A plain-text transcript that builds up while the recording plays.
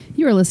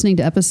You are listening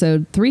to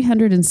episode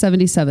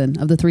 377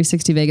 of the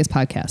 360 Vegas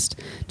podcast.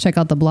 Check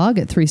out the blog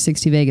at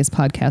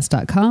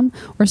 360vegaspodcast.com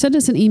or send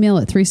us an email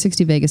at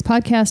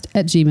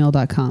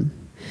 360vegaspodcast@gmail.com.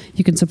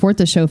 You can support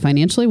the show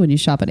financially when you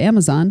shop at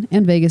Amazon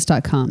and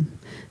Vegas.com.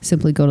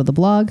 Simply go to the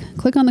blog,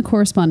 click on the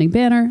corresponding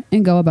banner,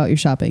 and go about your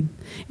shopping.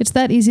 It's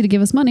that easy to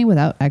give us money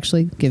without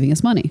actually giving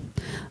us money.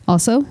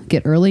 Also,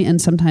 get early and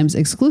sometimes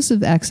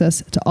exclusive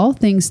access to all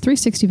things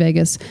 360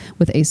 Vegas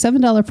with a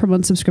 $7 per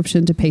month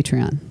subscription to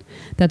Patreon.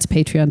 That's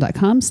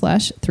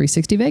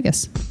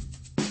patreon.com/360Vegas.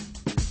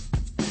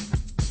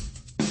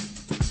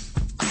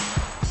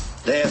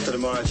 Day after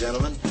tomorrow,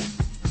 gentlemen,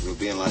 we'll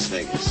be in Las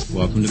Vegas.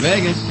 Welcome to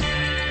Vegas.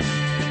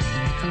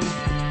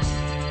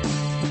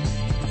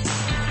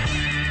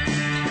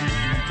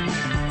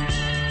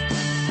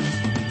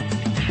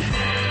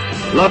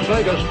 Las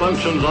Vegas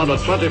functions on a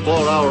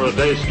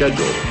 24-hour-a-day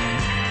schedule.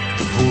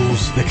 The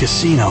pools, the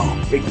casino.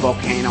 Big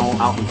volcano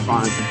out in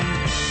front.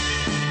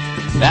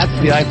 That's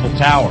the Eiffel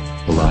Tower.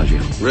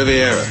 Bellagio.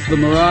 Riviera. The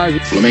Mirage.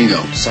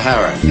 Flamingo.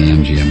 Sahara. The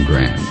MGM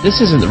Grand.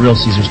 This isn't the real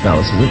Caesar's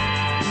Palace, is it?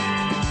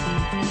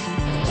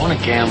 Want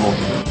to gamble?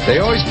 They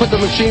always put the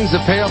machines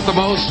that pay off the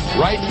most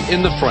right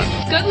in the front.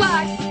 Good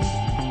luck.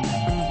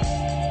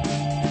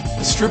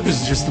 The Strip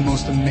is just the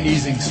most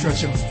amazing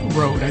stretch of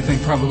road, I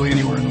think, probably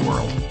anywhere in the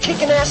world.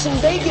 Kicking ass in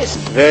Vegas.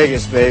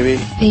 Vegas, baby.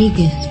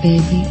 Vegas,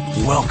 baby.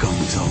 Welcome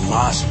to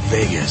Las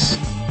Vegas.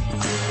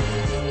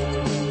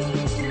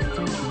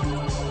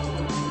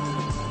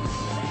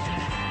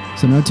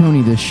 So no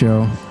Tony this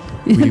show.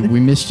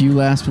 We missed you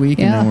last week,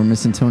 and Yeah. now we're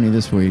missing Tony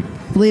this week.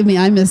 Believe me,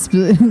 I missed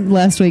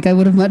last week. I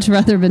would have much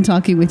rather been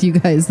talking with you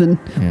guys than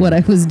what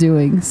I was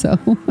doing. So,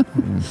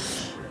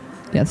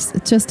 yes,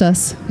 it's just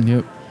us.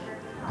 Yep.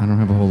 I don't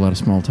have a whole lot of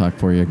small talk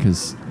for you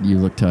because you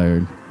look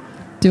tired.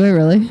 Do I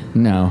really?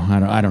 No,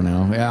 I don't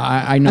know.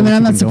 I know. I mean, what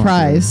I'm not you've been going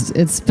surprised.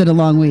 It's been a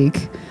long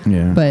week. through.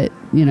 Yeah. But,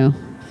 you know,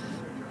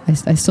 I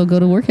still go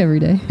to work every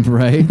day.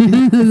 Right?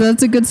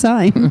 That's a good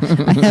sign.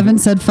 I haven't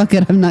said, fuck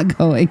it, I'm not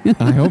going.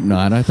 I hope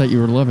not. I thought you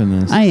were loving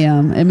this. I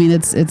am. I mean,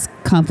 it's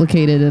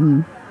complicated,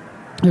 and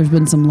there's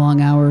been some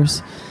long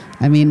hours.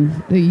 I mean,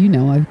 you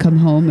know, I've come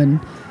home and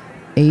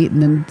ate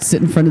and then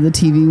sit in front of the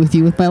TV with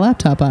you with my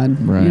laptop on,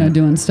 Right. you know,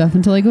 doing stuff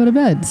until I go to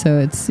bed. So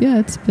it's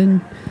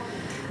been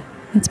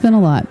a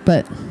lot,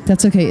 but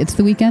that's okay. It's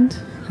the weekend.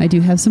 I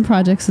do have some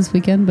projects this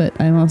weekend, but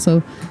I'm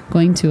also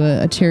going to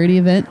a charity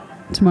event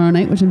tomorrow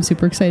night, which I'm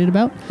super excited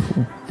about,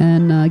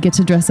 and get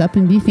to dress up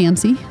and be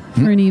fancy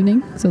for an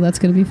evening. So that's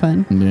going to be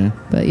fun. Yeah.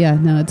 But yeah,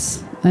 no,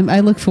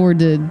 I look forward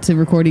to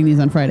recording these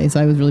on Friday.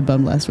 So I was really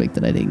bummed last week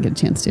that I didn't get a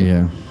chance to.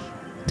 Yeah.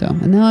 So,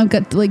 and now I've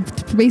got like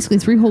basically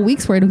 3 whole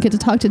weeks where I don't get to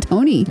talk to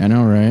Tony. I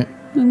know, right?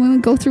 I'm going to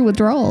go through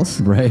withdrawals.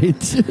 Right.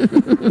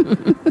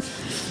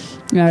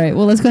 All right.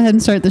 Well, let's go ahead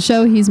and start the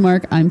show. He's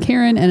Mark. I'm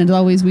Karen. And as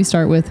always, we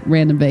start with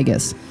Random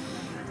Vegas.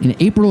 In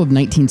April of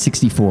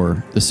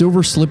 1964, the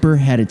Silver Slipper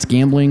had its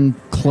gambling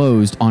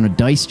closed on a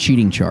dice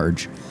cheating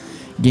charge.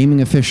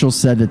 Gaming officials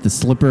said that the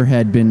Slipper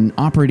had been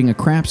operating a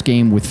craps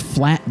game with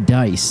flat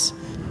dice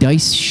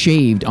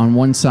shaved on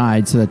one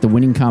side so that the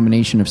winning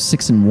combination of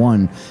 6 and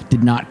 1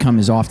 did not come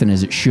as often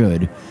as it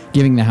should,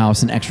 giving the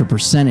house an extra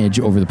percentage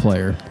over the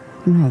player.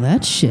 Oh,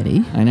 that's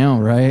shitty. I know,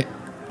 right?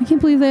 I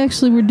can't believe they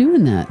actually were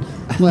doing that.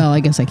 Well, I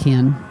guess I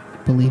can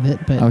believe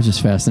it, but I was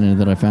just fascinated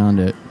that I found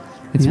it.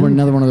 It's Yeah.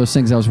 another one of those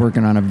things. I was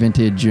working on a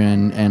vintage,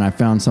 and I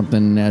found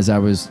something as I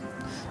was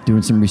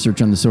doing some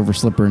research on the Silver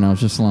Slipper, and I was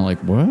just like,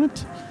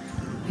 what?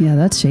 yeah,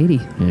 that's shady.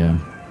 Yeah.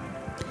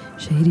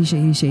 Shady,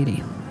 shady,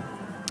 shady.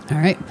 All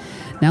right.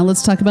 Now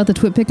let's talk about the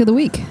Twit Pick of the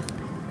week.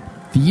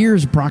 The year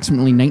is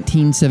approximately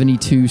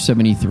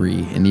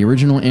 1972-73, and the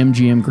original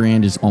MGM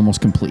Grand is almost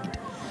complete.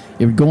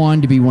 It would go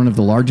on to be one of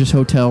the largest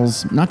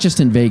hotels, not just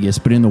in Vegas,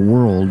 but in the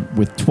world,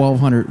 with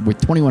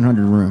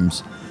 2,100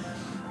 rooms.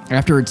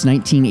 After its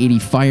 1980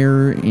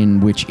 fire, in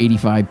which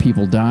 85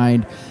 people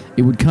died,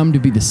 it would come to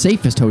be the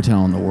safest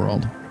hotel in the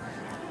world.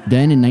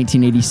 Then, in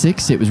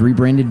 1986, it was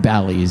rebranded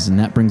Bally's, and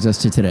that brings us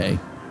to today.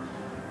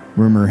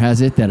 Rumor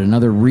has it that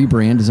another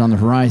rebrand is on the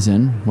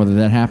horizon. Whether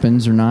that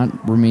happens or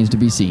not remains to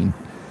be seen.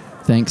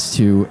 Thanks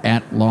to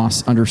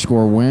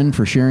 @loss_win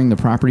for sharing the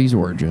property's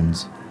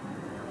origins.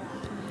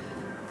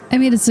 I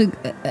mean,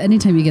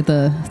 anytime you get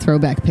the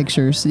throwback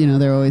pictures, you know,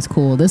 they're always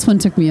cool. This one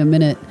took me a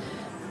minute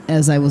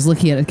as I was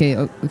looking at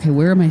it. Okay,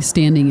 where am I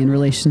standing in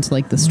relation to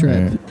like the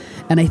Strip? Right.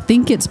 And I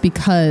think it's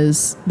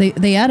because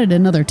they added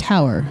another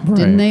tower,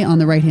 didn't they, on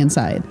the right-hand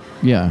side?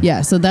 Yeah.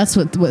 Yeah, so that's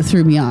what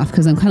threw me off,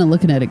 because I'm kind of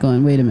looking at it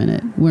going, wait a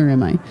minute, where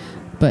am I?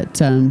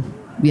 But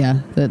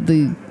yeah,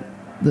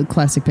 the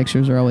classic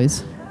pictures are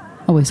always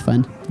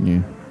fun.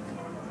 Yeah.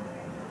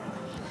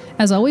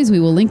 As always, we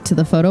will link to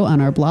the photo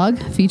on our blog,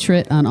 feature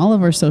it on all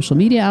of our social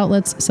media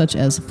outlets such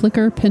as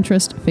Flickr,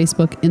 Pinterest,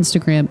 Facebook,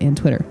 Instagram, and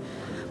Twitter.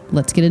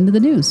 Let's get into the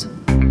news.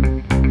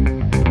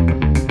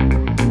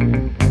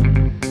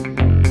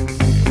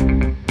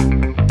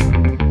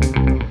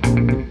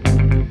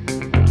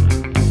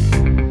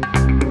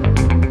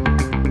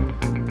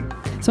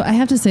 So I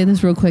have to say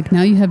this real quick.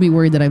 Now you have me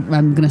worried that I'm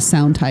going to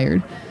sound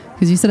tired.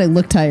 Because you said I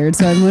look tired,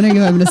 so I'm wondering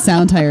if I'm going to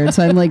sound tired.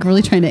 So I'm like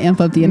really trying to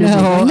amp up the energy.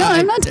 No,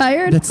 I'm not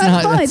tired. I'm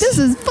fine. This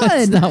is fun.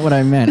 That's not what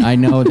I meant. I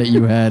know that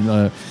you had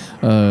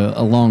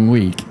a long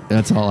week.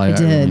 That's all I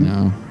did. Really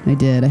know. I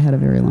did. I had a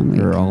very long week.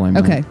 You're all I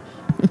meant. Okay.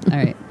 All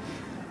right.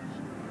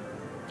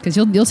 Because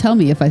you'll tell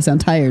me if I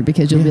sound tired,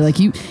 because you'll be like,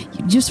 you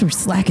just were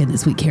slacking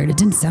this week, Karen. It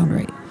didn't sound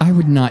right. I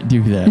would not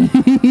do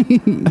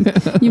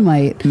that. You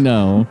might.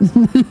 No.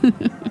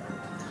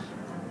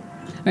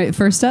 All right,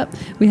 first up,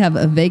 we have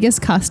a Vegas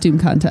costume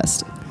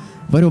contest.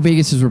 Vital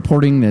Vegas is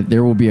reporting that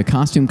there will be a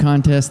costume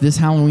contest this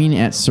Halloween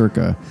at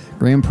Circa.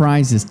 Grand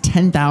prize is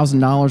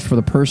 $10,000 for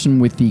the person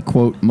with the,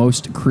 quote,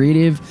 most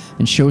creative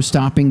and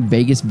show-stopping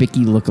Vegas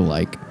Vicky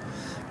lookalike.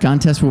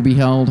 Contest will be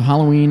held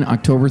Halloween,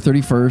 October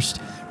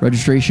 31st.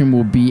 Registration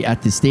will be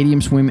at the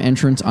Stadium Swim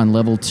entrance on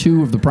level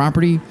 2 of the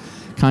property.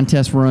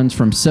 Contest runs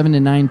from 7 to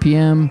 9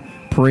 p.m.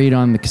 Parade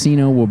on the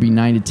casino will be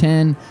 9 to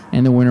 10,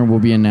 and the winner will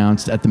be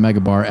announced at the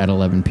Mega Bar at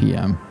 11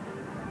 p.m.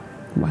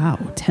 Wow,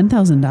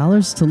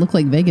 $10,000 to look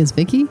like Vegas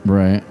Vicky?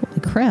 Right.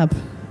 Holy crap.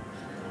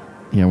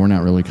 Yeah, we're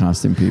not really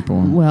costume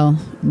people. Well,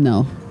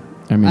 no.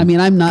 I mean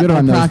I'm not good a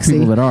on proxy.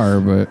 those people that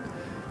are, but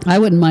I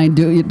wouldn't mind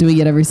doing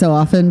it every so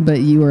often, but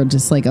you are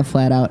just like a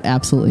flat out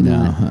absolutely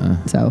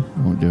not. So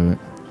won't do it.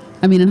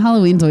 I mean, and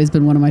Halloween's always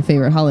been one of my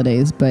favorite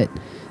holidays, but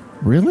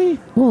really?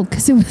 Well,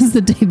 because it was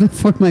the day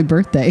before my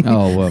birthday.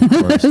 Oh, well, of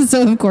course.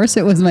 So, of course,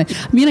 it was I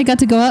got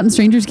to go out and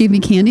strangers gave me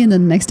candy, and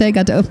then the next day I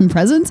got to open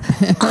presents.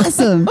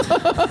 Awesome.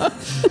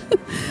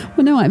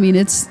 Well, no, I mean,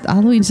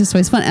 Halloween's just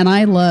always fun. And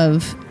I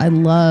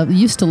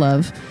used to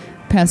love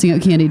passing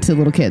out candy to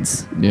little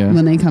kids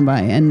when they come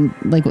by. And,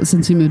 like,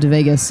 since we moved to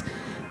Vegas,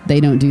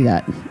 they don't do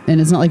that. And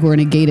it's not like we're in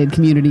a gated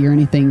community or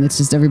anything. It's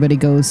just everybody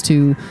goes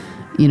to,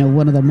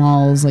 one of the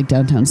malls, like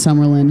downtown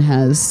Summerlin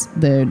has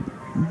their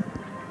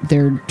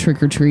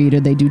trick or treat, or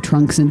they do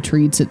trunks and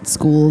treats at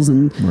schools,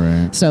 and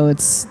so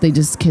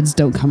kids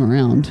don't come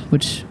around,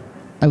 which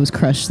I was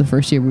crushed the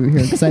first year we were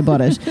here because I bought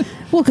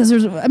because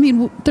there's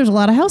a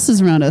lot of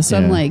houses around us, so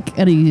I'm like,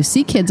 and you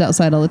see kids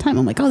outside all the time.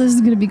 I'm like, oh, this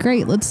is gonna be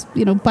great. Let's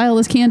buy all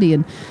this candy,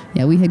 and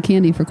we had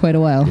candy for quite a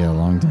while. Yeah, a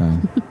long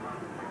time.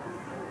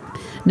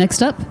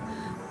 Next up,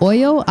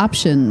 Oyo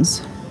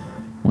Options.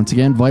 Once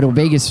again, Vital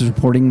Vegas is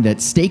reporting that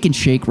Steak and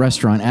Shake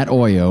restaurant at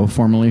Oyo,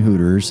 formerly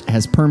Hooters,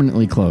 has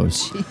permanently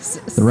closed.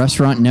 Jesus. The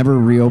restaurant never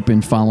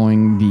reopened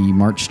following the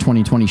March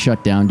 2020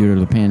 shutdown due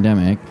to the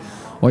pandemic.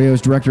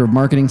 Oyo's director of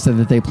marketing said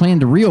that they plan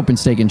to reopen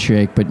Steak and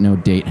Shake, but no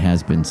date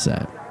has been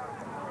set.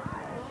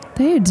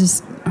 They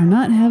just are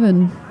not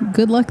having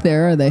good luck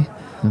there, are they?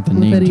 The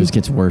name just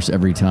gets worse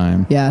every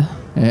time. Yeah.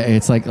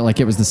 It's like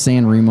it was the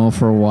San Remo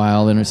for a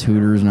while, then it's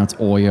Hooters, now it's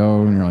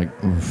Oyo, and you're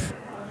like, oof.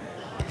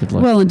 Good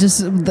luck. Well, and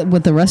just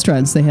with the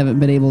restaurants, they haven't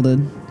been able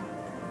to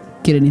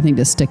get anything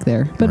to stick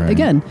there. But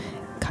again,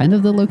 kind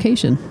of the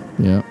location.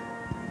 Yeah.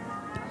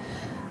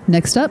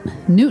 Next up,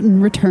 Newton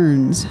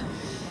returns.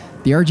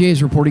 The RJ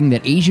is reporting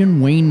that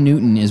Asian Wayne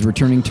Newton is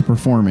returning to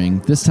performing,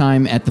 this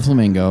time at the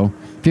Flamingo,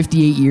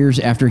 58 years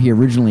after he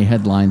originally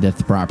headlined at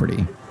the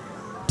property.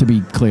 To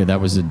be clear,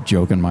 that was a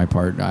joke on my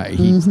part.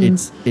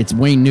 It's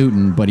Wayne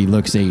Newton, but he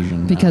looks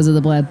Asian. Because of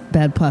the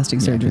bad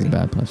plastic surgery.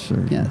 Bad plastic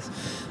surgery. Yes.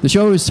 The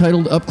show is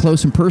titled Up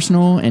Close and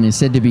Personal and is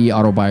said to be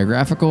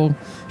autobiographical.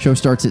 Show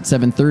starts at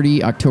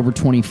 7:30, October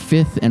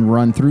 25th, and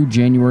run through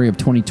January of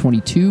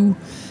 2022.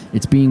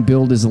 It's being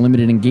billed as a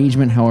limited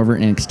engagement. However,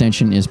 an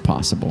extension is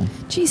possible.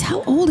 Jeez,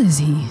 how old is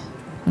he?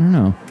 I don't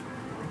know.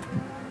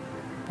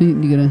 You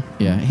gonna?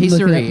 Yeah. Hey,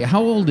 Siri,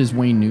 how old is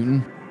Wayne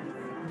Newton?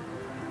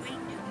 Wayne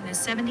Newton is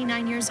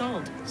 79 years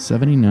old.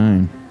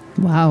 79.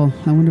 Wow.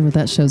 I wonder what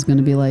that show's going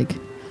to be like.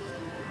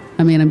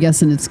 I mean, I'm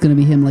guessing it's going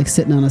to be him like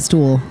sitting on a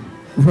stool.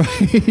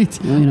 Right.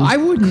 I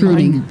wouldn't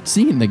mind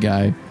seeing the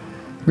guy.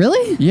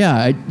 Really?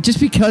 Yeah. Just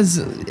because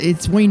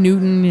it's Wayne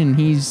Newton and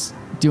he's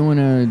doing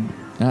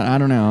I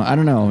don't know.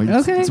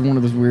 It's one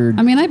of those weird.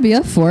 I mean, I'd be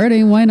up for it. I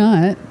mean, why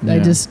not?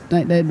 Yeah.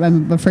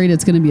 I'm afraid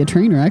it's going to be a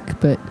train wreck,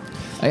 but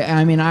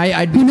I'd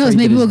be who knows?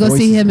 Maybe we'll go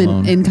see him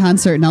in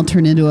concert, and I'll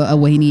turn into a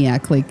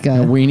Wayniac, like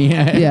a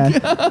Wayniac.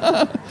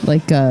 Yeah,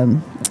 like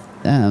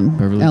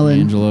Beverly Ellen.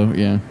 D'Angelo.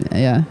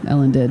 Yeah,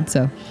 Ellen did.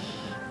 So,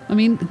 I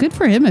mean, good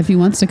for him if he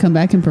wants to come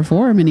back and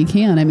perform, and he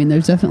can. I mean,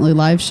 there's definitely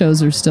live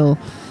shows are still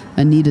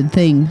a needed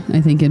thing, I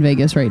think, in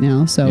Vegas right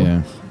now. So.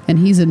 Yeah. And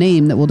he's a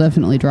name that will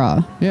definitely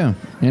draw. Yeah,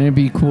 and it'd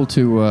be cool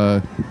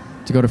to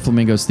go to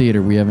Flamingo's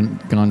Theater. We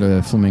haven't gone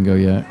to Flamingo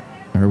yet,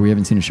 or we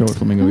haven't seen a show at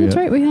Flamingo yet. That's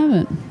right, we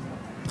haven't.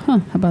 Huh,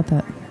 how about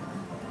that?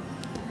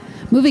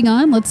 Moving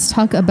on, let's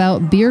talk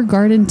about beer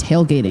garden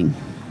tailgating.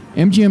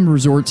 MGM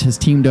Resorts has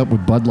teamed up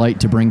with Bud Light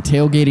to bring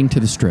tailgating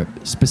to the Strip,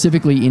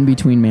 specifically in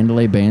between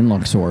Mandalay Bay and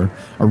Luxor,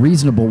 a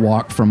reasonable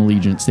walk from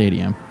Allegiant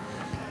Stadium.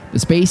 The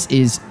space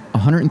is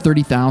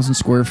 130,000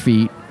 square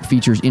feet,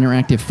 features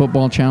interactive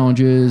football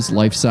challenges,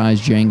 life-size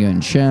Jenga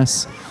and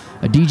chess,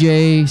 a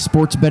DJ,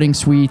 sports betting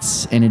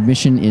suites, and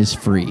admission is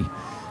free.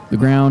 The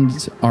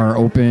grounds are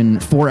open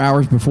 4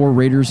 hours before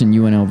Raiders and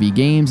UNLV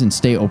games and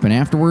stay open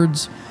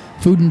afterwards.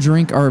 Food and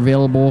drink are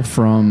available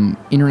from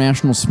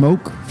International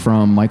Smoke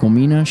from Michael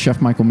Mina,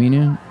 Chef Michael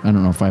Mina. I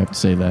don't know if I have to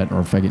say that or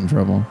if I get in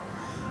trouble.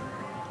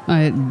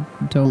 I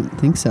don't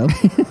think so.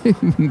 You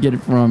can get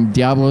it from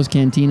Diablo's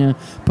Cantina,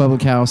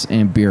 Public House,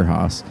 and Beer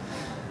House.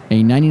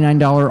 A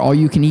 $99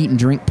 all-you-can-eat and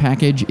drink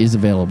package is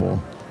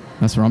available.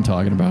 That's what I'm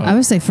talking about. I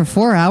would say for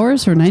 4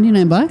 hours for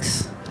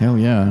 $99. Hell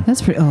yeah.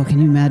 That's pretty. Oh, can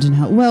you imagine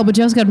how? Well, but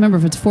you also got to remember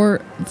if it's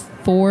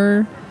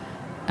four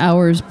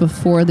hours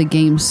before the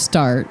game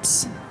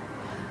starts.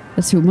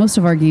 Let's see. Most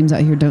of our games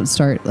out here don't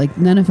start. Like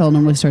the NFL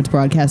normally starts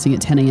broadcasting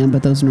at 10 a.m.,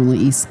 but those are normally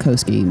East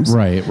Coast games.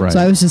 Right. So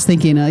I was just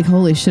thinking, like,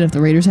 holy shit! If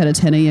the Raiders had a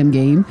 10 a.m.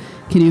 game,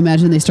 can you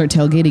imagine they start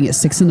tailgating at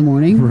 6 in the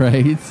morning?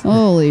 Right.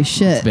 Holy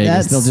shit! It's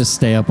Vegas. They'll just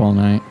stay up all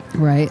night.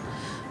 Right.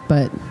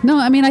 But no,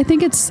 I mean, I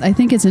think it's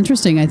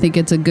interesting. I think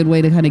it's a good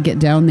way to kind of get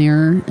down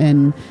there,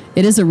 and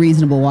it is a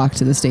reasonable walk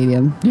to the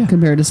stadium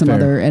compared to some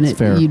other. And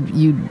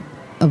you'd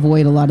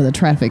avoid a lot of the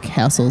traffic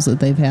hassles that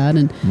they've had.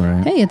 And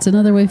hey, it's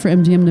another way for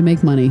MGM to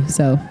make money.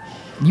 So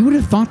you would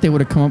have thought they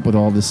would have come up with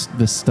all this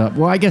stuff.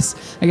 Well, I guess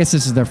this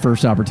is their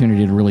first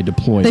opportunity to really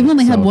deploy. They've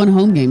only had one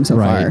home game so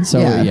far. So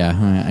I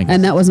guess.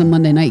 And that was a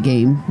Monday night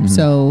game. Mm-hmm.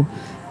 So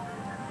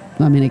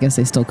I mean, I guess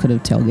they still could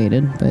have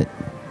tailgated, but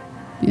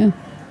yeah.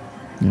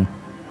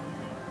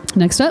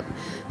 Next up,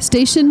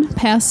 station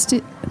past.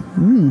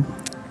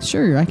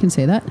 Sure, I can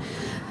say that.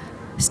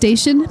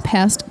 Station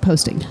past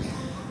posting.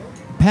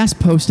 Past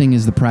posting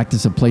is the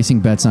practice of placing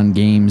bets on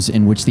games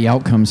in which the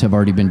outcomes have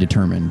already been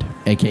determined,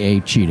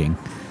 aka cheating.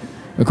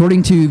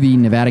 According to the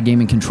Nevada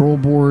Gaming Control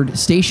Board,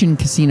 Station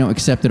Casino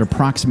accepted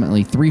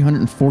approximately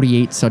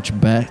 348 such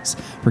bets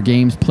for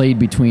games played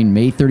between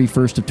May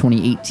 31st of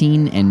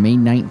 2018 and May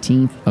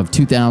 19th of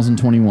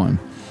 2021.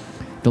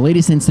 The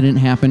latest incident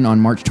happened on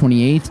March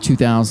 28th,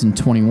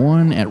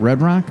 2021 at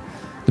Red Rock.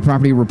 The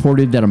property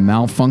reported that a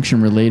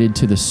malfunction related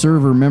to the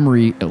server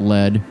memory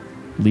lead.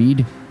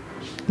 Memory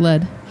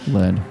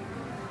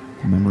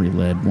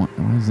lead. Why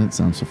does that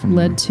sound so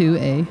familiar? Lead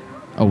 2A.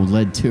 Oh,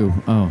 lead 2.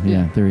 Oh,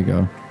 yeah, there you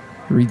go.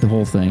 Read the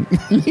whole thing.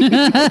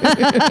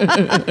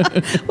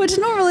 Which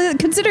normally,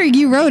 considering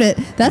you wrote it,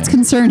 that's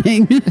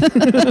concerning.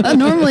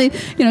 Normally,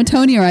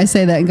 Tony or I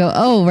say that and go,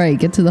 oh, right,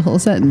 get to the whole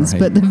sentence. Right.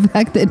 But the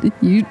fact that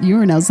you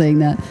are now saying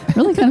that,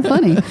 really kind of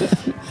funny.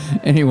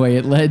 Anyway,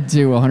 it led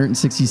to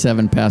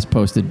 167 past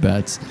posted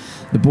bets.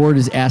 The board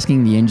is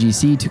asking the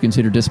NGC to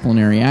consider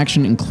disciplinary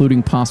action,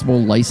 including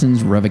possible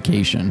license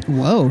revocation.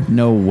 Whoa.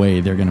 No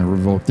way they're going to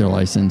revoke their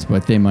license,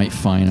 but they might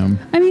fine them.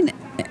 I mean,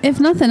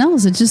 if nothing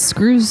else, it just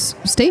screws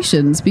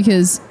stations,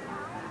 because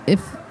if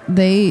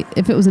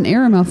it was an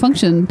error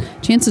malfunction,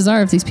 chances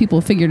are if these people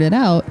figured it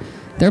out,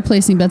 they're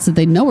placing bets that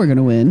they know are going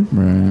to win.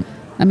 Right.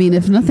 I mean,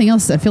 if nothing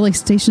else, I feel like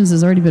stations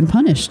has already been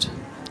punished.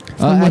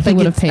 I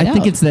think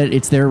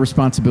it's their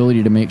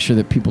responsibility to make sure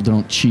that people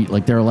don't cheat.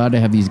 Like, they're allowed to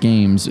have these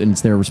games, and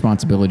it's their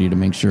responsibility to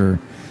make sure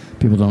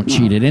people don't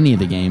cheat at any of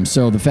the games.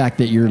 So the fact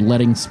that you're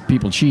letting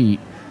people cheat,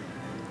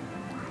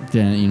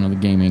 then the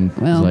gaming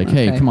is like,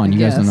 hey, come on, you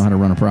guys don't know how to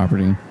run a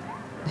property.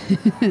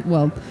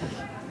 Well,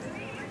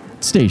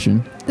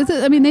 station.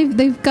 I mean,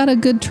 they've got a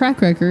good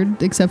track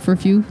record, except for a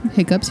few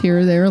hiccups here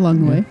or there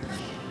along the way.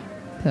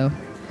 So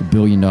the $1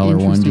 billion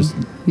one, just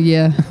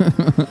yeah.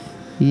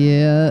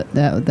 Yeah,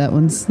 that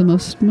one's the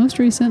most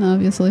recent,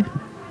 obviously.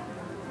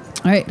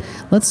 All right,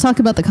 let's talk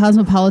about the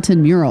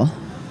Cosmopolitan mural.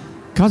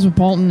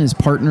 Cosmopolitan is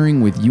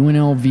partnering with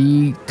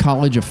UNLV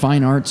College of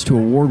Fine Arts to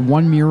award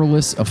one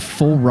muralist a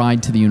full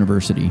ride to the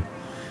university.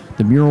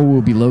 The mural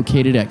will be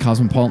located at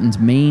Cosmopolitan's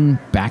main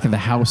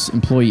back-of-the-house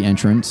employee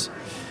entrance.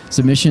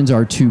 Submissions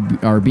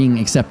are being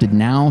accepted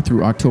now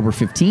through October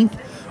 15th.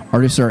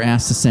 Artists are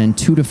asked to send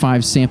 2 to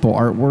 5 sample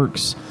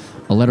artworks,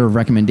 a letter of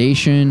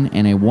recommendation,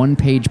 and a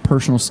one-page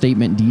personal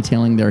statement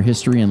detailing their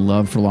history and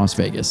love for Las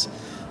Vegas.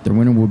 Their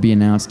winner will be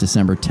announced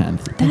December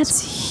 10th.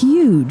 That's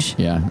huge.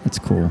 Yeah, that's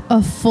cool.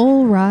 A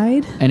full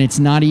ride? And it's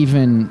not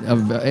even,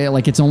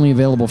 it's only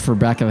available for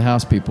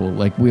back-of-the-house people.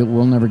 Like,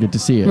 we'll never get to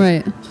see it.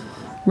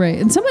 Right.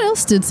 And someone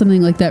else did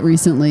something like that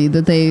recently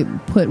that they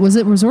put, was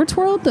it Resorts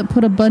World that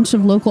put a bunch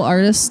of local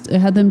artists,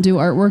 had them do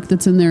artwork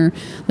that's in their,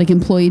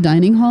 employee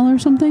dining hall or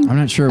something? I'm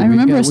not sure. I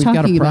remember us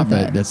talking about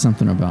that. That's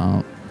something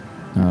about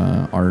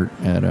art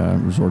at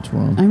Resorts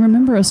World. I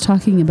remember us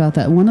talking about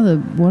that. One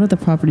of the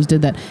properties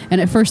did that, and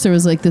at first there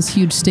was this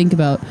huge stink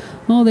about,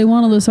 they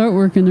want all this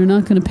artwork and they're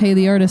not going to pay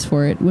the artist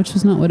for it, which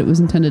was not what it was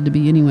intended to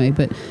be anyway.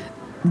 But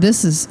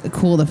this is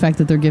cool, the fact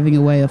that they're giving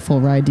away a full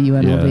ride to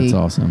UNLV. Yeah, that's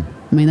awesome.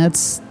 I mean,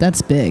 that's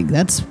big.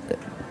 That's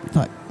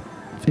what,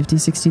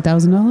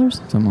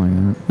 $50,000-$60,000, something like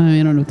that. I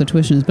mean, I don't know what the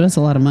tuition is, but that's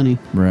a lot of money.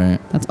 Right.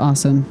 That's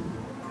awesome.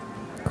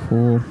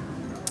 Cool.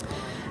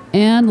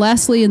 And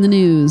lastly in the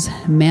news,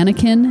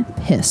 Mannequin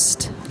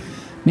Pissed.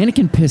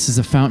 Mannequin Pissed is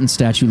a fountain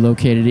statue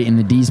located in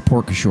the Dees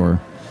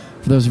Porkashore.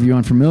 For those of you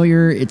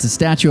unfamiliar, it's a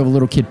statue of a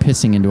little kid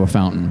pissing into a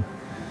fountain.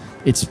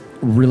 It's a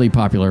really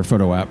popular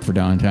photo app for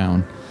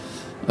downtown.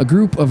 A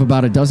group of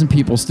about a dozen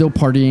people still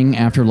partying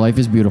after Life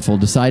is Beautiful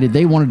decided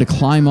they wanted to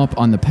climb up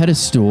on the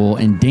pedestal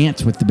and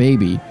dance with the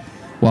baby.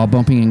 While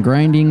bumping and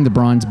grinding, the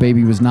bronze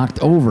baby was knocked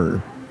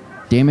over.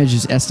 Damage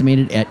is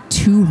estimated at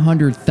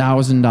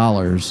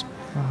 $200,000.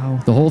 Wow.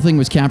 The whole thing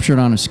was captured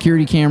on a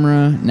security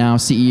camera. Now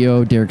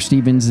CEO Derek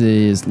Stevens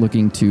is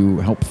looking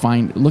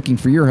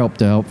for your help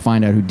to help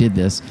find out who did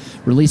this,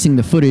 releasing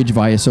the footage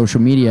via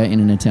social media in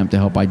an attempt to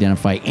help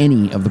identify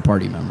any of the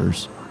party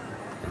members.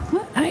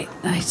 What? I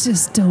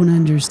just don't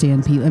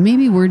understand people.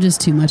 Maybe we're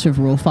just too much of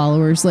rule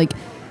followers. Like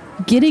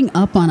getting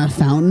up on a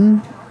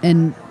fountain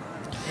and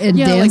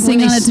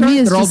dancing on it to me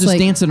is they're all just just like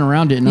dancing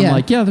around it, and I'm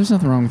like, yeah, there's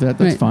nothing wrong with that.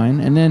 That's Right.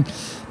 fine. And then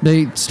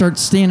they start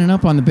standing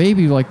up on the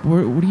baby, like,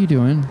 what are you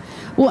doing?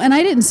 Well, and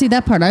I didn't see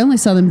that part. I only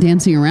saw them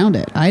dancing around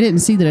it. I didn't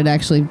see that it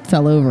actually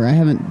fell over. I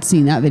haven't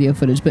seen that video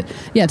footage. But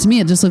yeah, to me,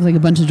 it just looked like a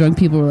bunch of drunk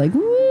people were like,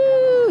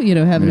 woo,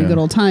 having a good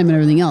old time and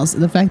everything else.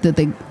 The fact that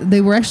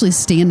they were actually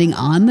standing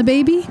on the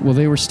baby. Well,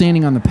 they were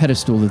standing on the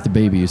pedestal that the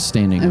baby is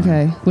standing on.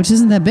 Okay, which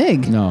isn't that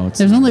big. No,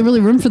 there's only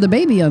really room for the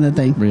baby on the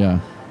thing. Yeah.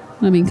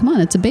 I mean, come on,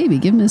 it's a baby.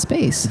 Give him his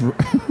space.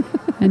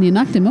 And you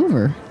knocked him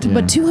over. Yeah.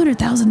 But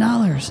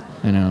 $200,000.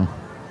 I know.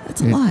 That's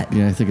a lot.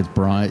 Yeah, I think it's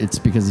bronze. It's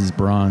because he's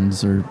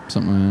bronze or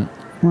something like that.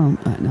 Well,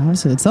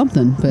 obviously it's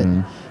something, but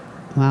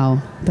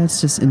wow, that's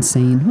just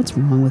insane. What's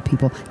wrong with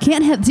people?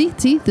 Can't have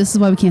see. This is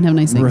why we can't have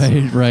nice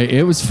things. Right.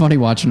 It was funny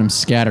watching them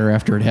scatter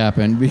after it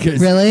happened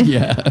because really,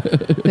 yeah,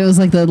 it was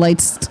like the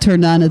lights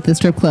turned on at the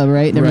strip club,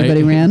 right? And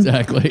everybody ran.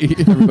 Exactly.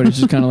 Everybody's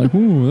just kind of like,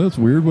 "Ooh, that's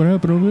weird. What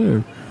happened over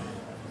there?"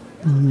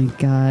 Oh my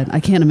god, I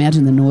can't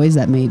imagine the noise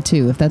that made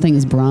too. If that thing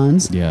is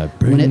bronze, yeah,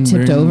 when it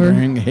tipped over,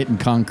 hitting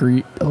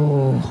concrete.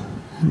 Oh.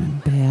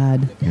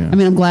 Bad. Yeah. I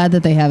mean, I'm glad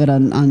that they have it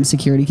on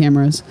security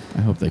cameras.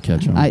 I hope they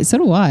catch them. So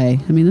do I.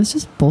 I mean, that's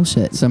just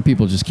bullshit. Some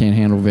people just can't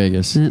handle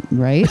Vegas.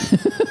 Right?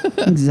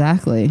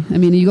 Exactly. I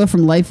mean, you go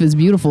from life is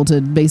beautiful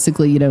to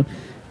basically,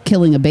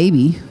 killing a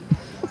baby.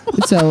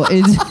 So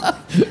it's...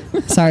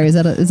 Sorry, is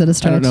that a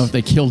stretch? I don't know if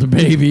they killed a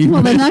baby.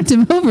 Well, they knocked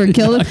him over and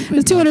killed him.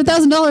 It's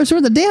 $200,000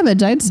 worth of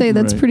damage. I'd say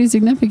that's pretty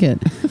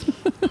significant.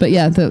 But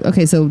yeah, so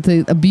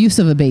the abuse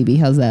of a baby,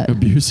 how's that?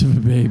 Abuse of a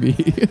baby.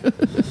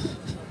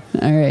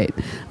 All right.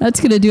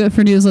 That's going to do it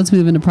for news. Let's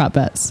move into prop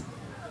bets.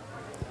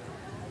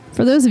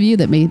 For those of you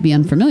that may be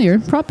unfamiliar,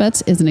 prop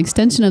bets is an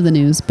extension of the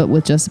news, but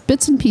with just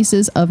bits and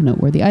pieces of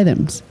noteworthy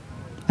items.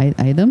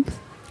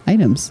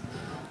 Items?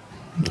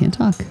 I can't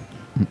talk.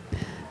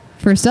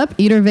 First up,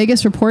 Eater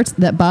Vegas reports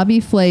that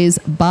Bobby Flay's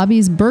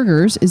Bobby's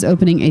Burgers is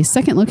opening a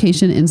second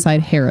location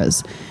inside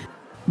Harrah's.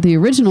 The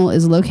original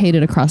is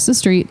located across the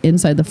street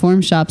inside the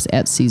Forum Shops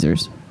at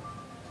Caesars.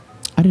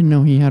 I didn't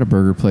know he had a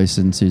burger place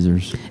in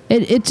Caesars.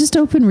 It just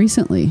opened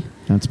recently.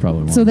 That's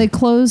probably one. So they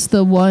closed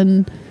the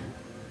one...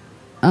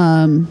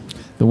 the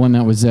one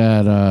that was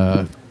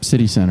at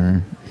City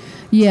Center.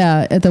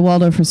 Yeah, at the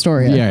Waldorf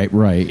Astoria. Yeah,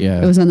 right,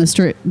 yeah. It was on the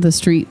street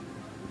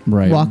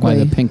right, walkway.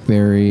 By the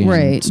Pinkberry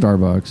and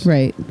Starbucks.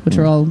 Right, which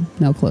are all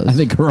now closed. I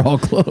think are all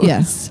closed.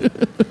 Yes.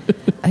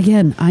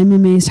 Again, I'm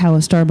amazed how a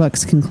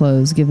Starbucks can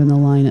close given the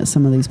line at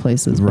some of these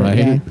places. Right.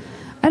 Yeah.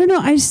 I don't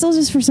know. I still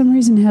just for some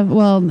reason have...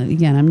 Well,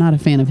 again, I'm not a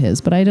fan of his,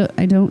 but I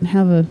don't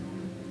have a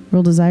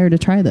real desire to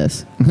try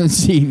this.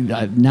 See,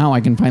 now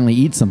I can finally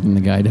eat something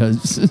the guy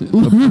does.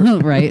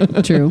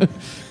 Right, true.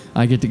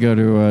 I get to go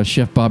to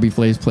Chef Bobby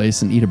Flay's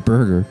place and eat a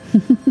burger.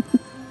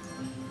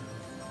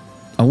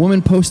 A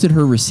woman posted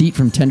her receipt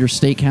from Tender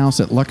Steakhouse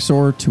at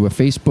Luxor to a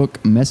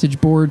Facebook message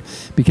board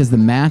because the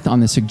math on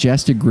the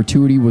suggested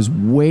gratuity was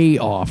way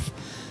off.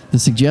 The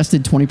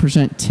suggested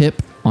 20%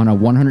 tip on a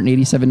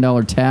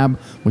 $187 tab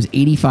was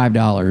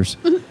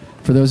 $85.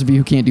 For those of you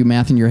who can't do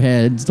math in your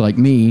heads like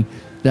me,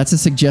 that's a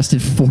suggested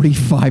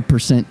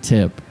 45%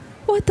 tip.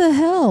 What the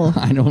hell?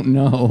 I don't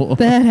know.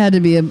 That had to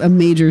be a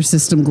major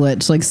system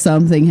glitch. Like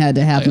something had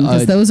to happen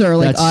because those are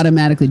like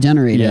automatically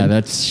generated. Yeah,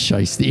 that's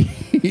shiesty.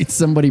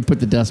 Somebody put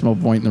the decimal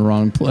point in the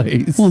wrong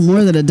place. Well,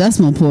 more than a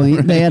decimal point.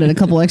 Right. They added a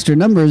couple extra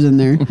numbers in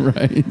there.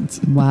 Right.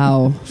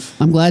 Wow.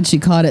 I'm glad she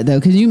caught it though.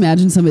 Could you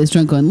imagine somebody's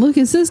drunk going, look,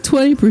 it says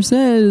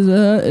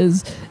 20%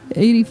 is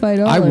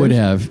 $85. I would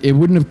have. It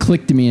wouldn't have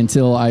clicked to me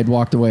until I'd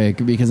walked away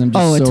because I'm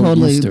just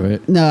used to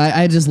it. No,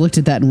 I just looked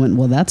at that and went,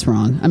 well, that's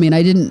wrong. I mean,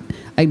 I didn't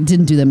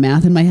do the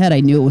math in my head. I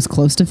knew it was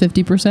close to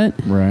 50%.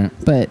 Right.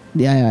 But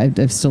yeah,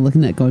 I'm still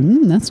looking at it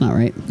going, that's not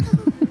right.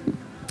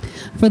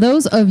 For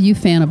those of you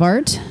fan of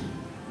art,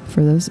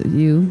 for those of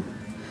you...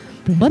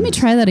 Let me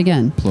try that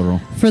again. Plural.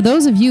 For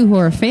those of you who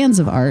are fans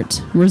of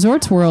art,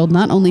 Resorts World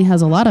not only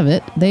has a lot of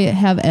it, they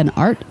have an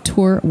art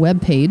tour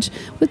webpage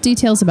with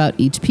details about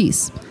each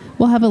piece.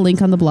 We'll have a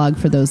link on the blog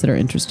for those that are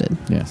interested.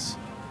 Yes.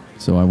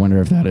 So I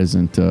wonder if that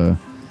isn't...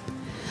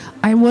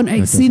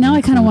 See, now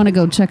I kind of want to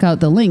go check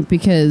out the link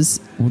because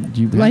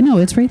I know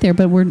it's right there,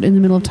 but we're in the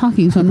middle of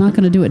talking, so I'm not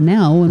going to do it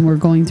now when we're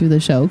going through the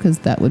show because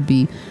that would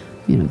be,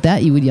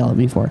 that you would yell at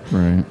me for.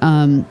 Right.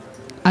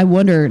 I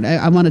wondered,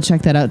 I want to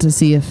check that out to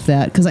see if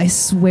that, because I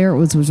swear it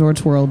was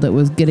Resorts World that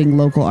was getting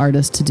local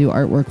artists to do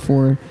artwork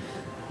for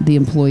the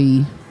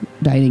employee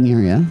dining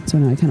area. So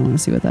now I kind of want to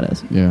see what that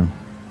is. Yeah.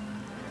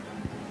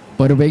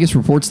 Vital Vegas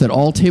reports that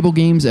all table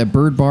games at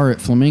Bird Bar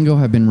at Flamingo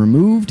have been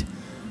removed.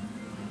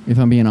 If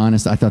I'm being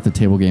honest, I thought the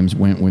table games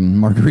went when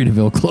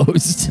Margaritaville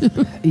closed.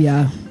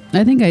 Yeah.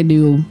 I think I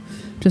knew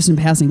just in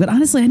passing, but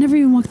honestly, I never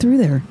even walked through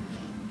there.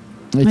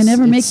 I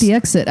never make the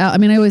exit out. I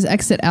mean, I always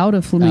exit out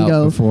of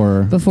Flamingo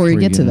before you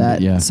get to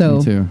that. Yeah, so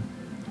me too.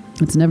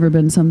 It's never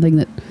been something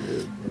that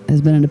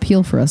has been an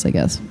appeal for us, I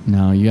guess.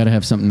 No, you got to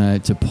have something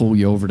to pull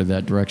you over to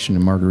that direction,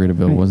 and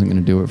Margaritaville wasn't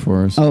going to do it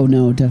for us. Oh,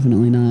 no,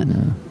 definitely not.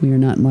 No. We are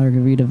not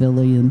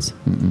Margaritavillians.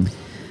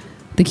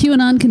 The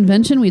QAnon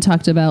convention we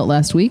talked about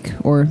last week,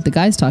 or the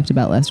guys talked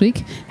about last week,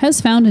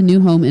 has found a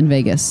new home in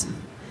Vegas.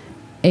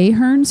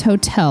 Ahern's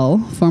Hotel,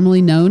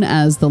 formerly known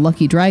as the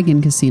Lucky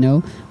Dragon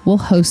Casino, will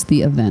host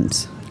the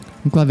event.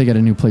 I'm glad they got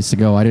a new place to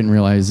go. I didn't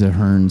realize that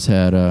Hearns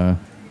had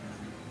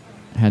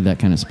that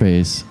kind of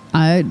space.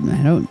 I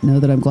don't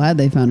know that I'm glad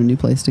they found a new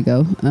place to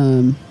go.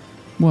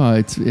 Well,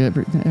 it's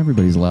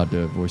everybody's allowed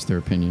to voice their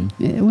opinion.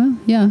 Well,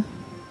 yeah,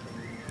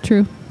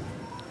 true.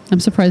 I'm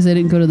surprised they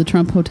didn't go to the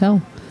Trump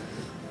Hotel.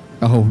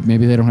 Oh,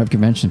 maybe they don't have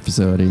convention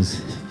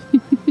facilities.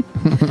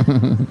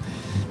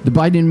 The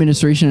Biden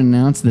administration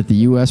announced that the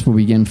U.S. will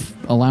begin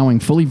allowing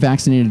fully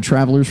vaccinated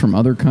travelers from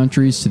other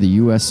countries to the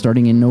U.S.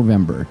 starting in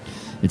November.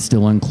 It's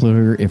still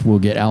unclear if we'll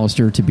get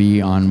Alistair to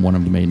be on one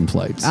of the maiden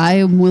flights. I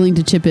am willing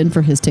to chip in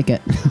for his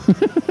ticket.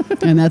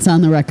 And that's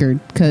on the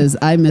record, because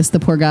I miss the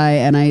poor guy,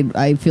 and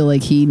I feel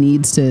like he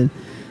needs to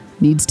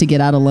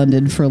get out of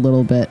London for a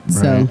little bit. Right.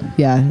 So,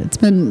 yeah, it's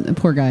been a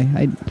poor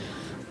guy.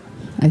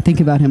 I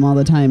think about him all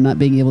the time, not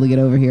being able to get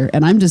over here.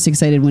 And I'm just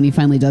excited when he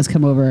finally does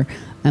come over.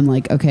 I'm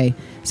like, okay,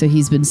 so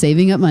he's been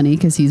saving up money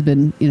because he's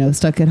been,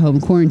 stuck at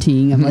home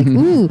quarantining. I'm like,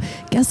 ooh,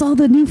 guess all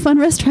the new fun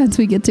restaurants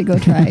we get to go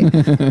try.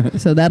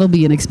 So that'll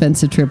be an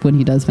expensive trip when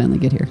he does finally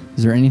get here.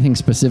 Is there anything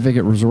specific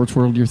at Resorts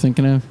World you're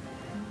thinking of?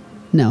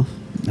 No.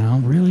 No,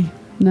 really?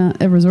 No,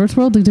 at Resorts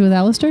World to do with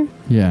Alistair?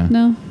 Yeah.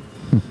 No.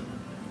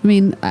 I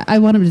mean, I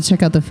want him to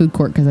check out the food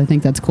court because I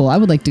think that's cool. I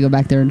would like to go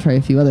back there and try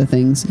a few other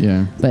things.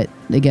 Yeah. But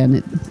again,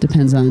 it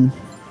depends on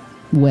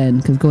when,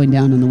 because going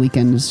down on the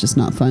weekend is just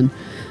not fun,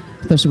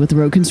 especially with the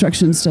road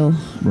construction still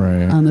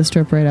on the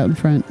strip right out in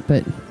front.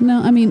 But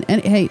no, I mean,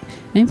 hey,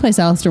 any place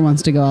Alistair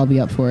wants to go, I'll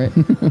be up for it.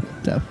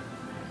 So.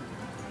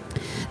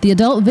 The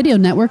Adult Video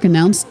Network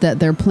announced that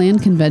their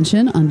planned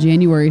convention on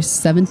January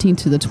 17th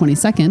to the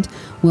 22nd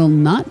will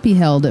not be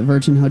held at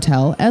Virgin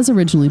Hotel as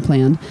originally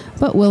planned,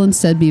 but will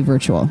instead be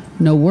virtual.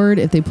 No word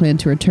if they plan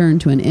to return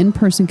to an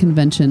in-person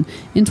convention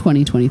in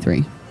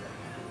 2023.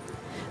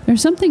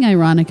 There's something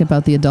ironic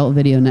about the Adult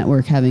Video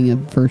Network having a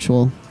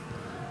virtual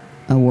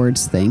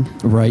awards thing.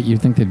 Right,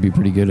 you'd think they'd be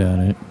pretty good at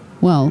it.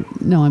 Well,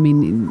 no, I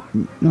mean,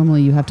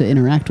 normally you have to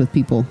interact with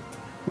people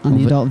on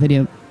the Adult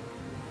Video,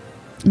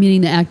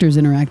 meaning the actors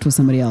interact with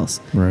somebody else.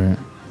 Right.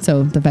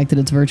 So the fact that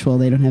it's virtual,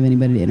 they don't have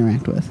anybody to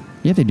interact with.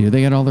 Yeah, they do.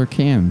 They got all their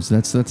cams.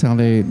 That's how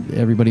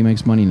everybody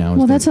makes money now.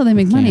 Well, that's how they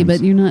make money,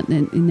 but you're not.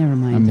 Never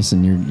mind. I'm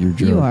missing your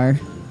joke. You are.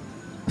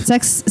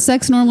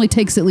 Sex normally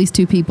takes at least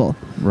two people.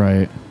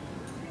 Right.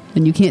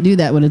 And you can't do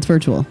that when it's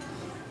virtual.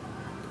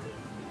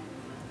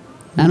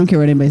 I don't care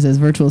what anybody says.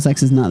 Virtual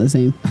sex is not the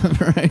same.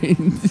 Right.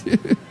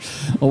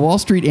 A Wall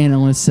Street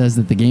analyst says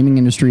that the gaming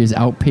industry is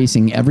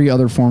outpacing every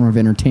other form of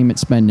entertainment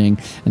spending,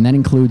 and that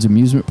includes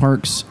amusement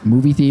parks,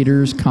 movie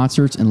theaters,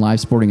 concerts, and live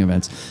sporting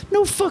events.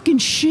 No fucking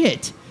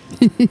shit.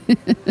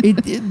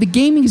 The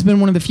gaming has been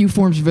one of the few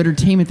forms of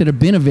entertainment that have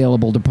been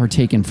available to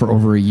partake in for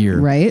over a year.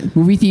 Right.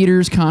 Movie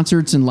theaters,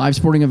 concerts, and live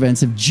sporting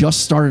events have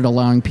just started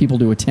allowing people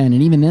to attend,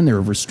 and even then there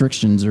are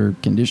restrictions or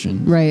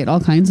conditions. Right, all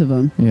kinds of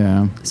them.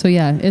 Yeah. So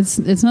yeah,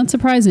 it's not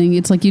surprising.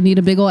 It's like you need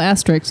a big old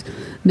asterisk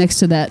next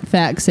to that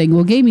fact saying,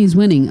 well, gaming's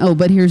winning. Oh,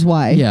 but here's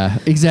why. Yeah,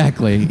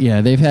 exactly.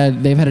 Yeah, they've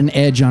had an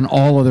edge on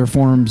all other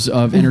forms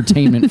of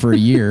entertainment for a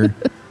year.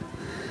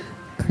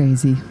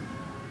 Crazy.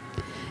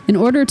 In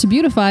order to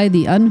beautify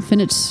the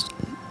unfinished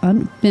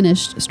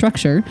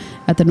structure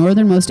at the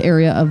northernmost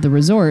area of the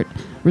resort,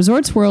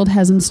 Resorts World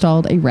has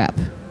installed a wrap.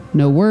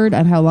 No word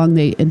on how long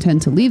they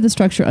intend to leave the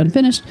structure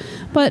unfinished,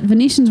 but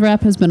Venetian's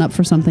wrap has been up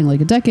for something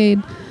like a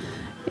decade.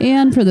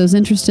 And for those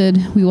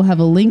interested, we will have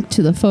a link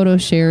to the photo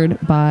shared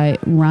by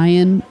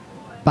Ryan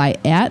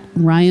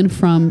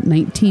from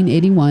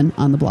 1981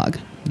 on the blog.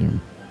 Yeah.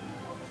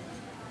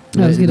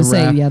 I was going to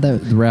say, yeah, the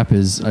wrap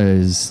is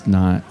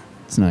not.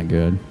 It's not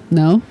good.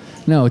 No.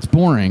 No, it's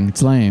boring.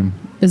 It's lame.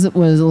 Does it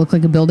look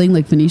like a building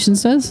like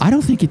Venetian's does? I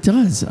don't think it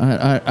does.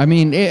 I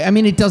mean,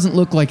 it doesn't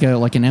look like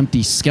an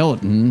empty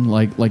skeleton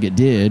like it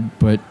did,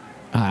 but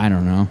I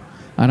don't know.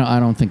 I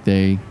don't think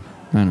they.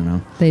 I don't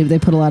know. They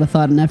put a lot of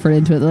thought and effort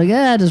into it. They're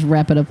like, just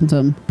wrap it up into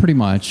something. Pretty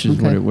much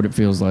is what it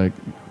feels like.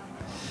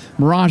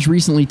 Mirage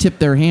recently tipped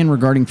their hand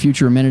regarding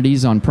future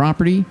amenities on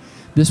property.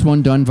 This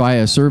one done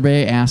via a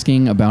survey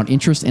asking about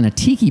interest in a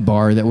tiki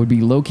bar that would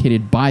be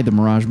located by the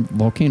Mirage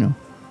volcano.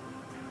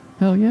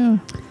 Hell yeah.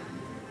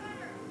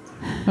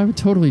 I would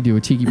totally do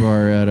a tiki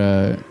bar at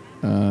a...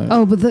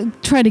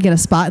 but try to get a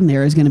spot in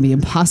there is going to be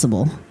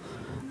impossible.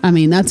 I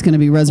mean, that's going to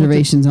be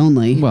reservations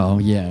only. Well,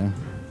 yeah.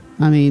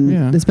 I mean,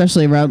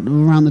 especially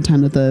around the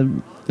time that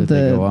they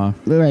go off.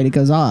 Right, it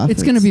goes off.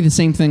 It's going to be the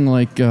same thing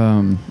like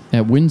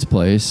at Wynn's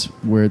place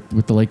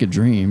with the Lake of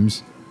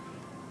Dreams.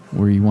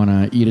 where you want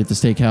to eat at the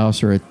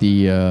steakhouse or at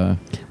the...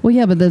 Well,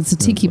 yeah, but that's a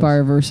tiki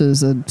bar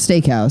versus a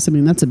steakhouse. I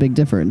mean, that's a big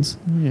difference.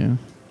 Yeah.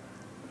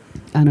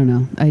 I don't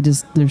know.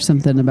 There's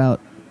something about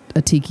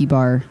a tiki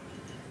bar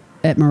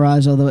at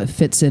Mirage, although it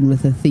fits in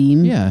with a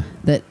theme,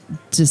 that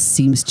just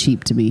seems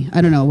cheap to me.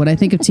 I don't know. When I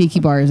think of tiki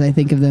bars, I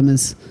think of them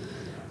as,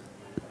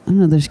 I don't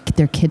know,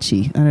 they're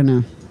kitschy. I don't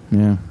know.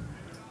 Yeah.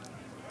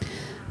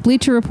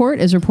 Bleacher Report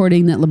is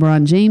reporting that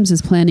LeBron James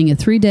is planning a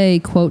 3-day,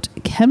 quote,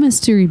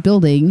 chemistry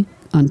building,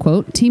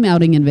 unquote, team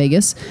outing in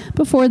Vegas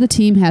before the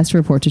team has to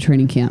report to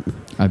training camp.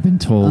 I've been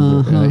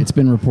told, it's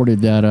been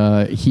reported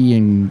that he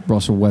and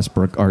Russell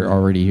Westbrook are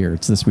already here.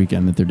 It's this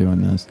weekend that they're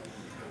doing this.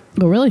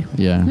 Oh, really?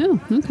 Yeah.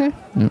 Oh, okay.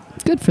 Yep.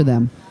 Good for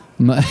them.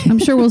 I'm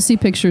sure we'll see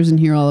pictures and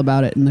hear all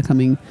about it in the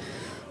coming,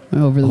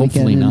 over the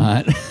Hopefully weekend.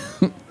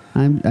 Hopefully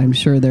not. I'm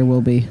sure there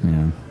will be.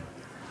 Yeah.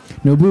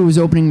 Nobu is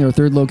opening their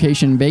third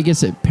location in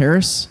Vegas at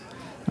Paris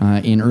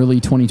in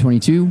early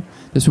 2022.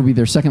 This will be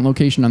their second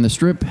location on the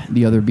Strip,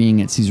 the other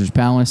being at Caesar's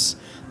Palace.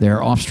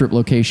 Their off-Strip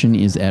location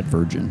is at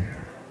Virgin.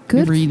 Good.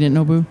 You ever eat at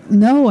Nobu?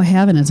 No, I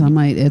haven't. It's on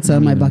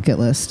my bucket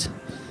list.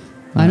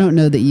 I don't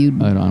know that you...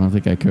 I don't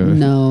think I could.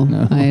 No.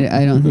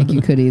 I don't think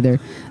you could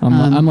either.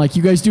 I'm like,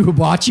 you guys do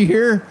hibachi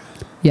here?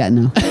 Yeah,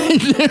 no. they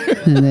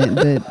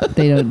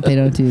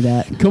don't do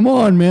that. Come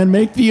on, man.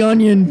 Make the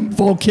onion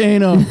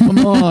volcano.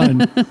 Come on.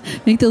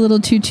 Make the little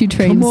choo-choo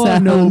train Come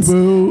on, sounds.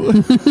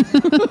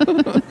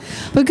 Nobu.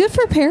 But good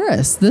for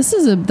Paris.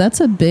 That's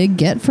a big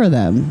get for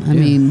them. I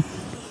mean,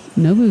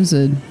 Nobu's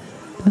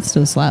that's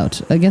no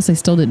slouch. I guess I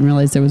still didn't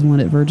realize there was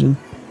one at Virgin.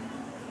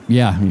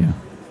 Yeah.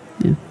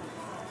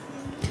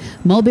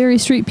 Mulberry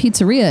Street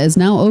Pizzeria is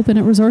now open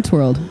at Resorts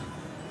World.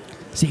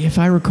 See, if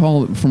I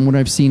recall from what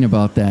I've seen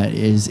about that,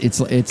 is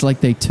it's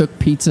like they took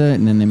pizza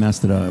and then they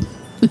messed it up.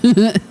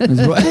 They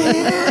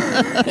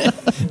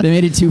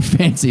made it too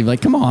fancy.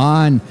 Like, come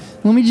on,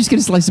 let me just get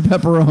a slice of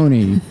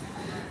pepperoni.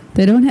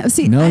 They don't have...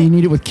 See, no, you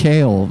need it with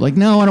kale. Like,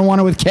 no, I don't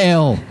want it with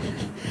kale.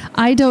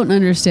 I don't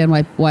understand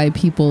why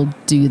people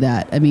do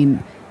that. I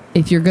mean,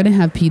 if you're going to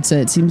have pizza,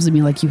 it seems to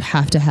me like you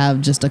have to have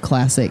just a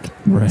classic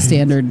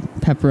standard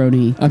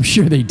pepperoni. I'm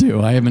sure they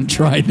do. I haven't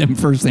tried them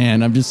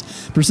firsthand. I'm just,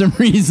 for some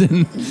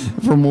reason,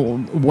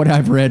 from what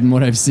I've read and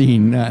what I've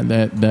seen,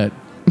 that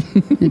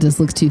it just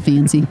looks too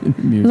fancy.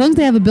 As long as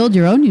they have a build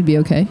your own, you'd be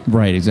okay.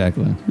 Right,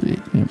 exactly.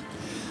 Right. Yep.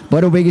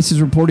 Vital Vegas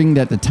is reporting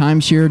that the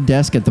timeshare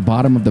desk at the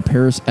bottom of the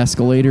Paris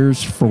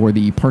escalators for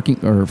the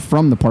parking or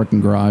from the parking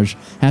garage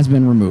has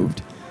been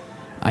removed.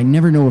 I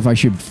never know if I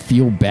should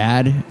feel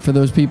bad for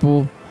those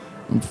people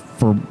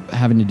for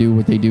having to do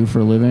what they do for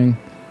a living.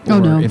 Oh,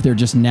 no. If they're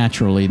just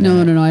naturally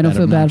No, I don't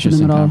feel bad for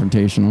them at all.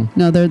 Confrontational.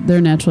 No, they're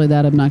naturally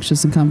that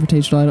obnoxious and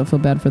confrontational. I don't feel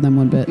bad for them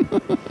one bit.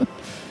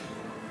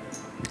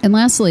 And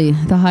lastly,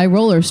 the High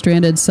Roller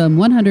stranded some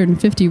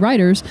 150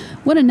 riders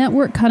when a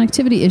network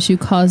connectivity issue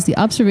caused the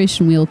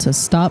observation wheel to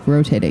stop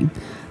rotating.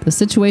 The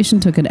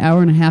situation took an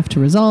hour and a half to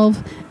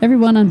resolve.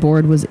 Everyone on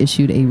board was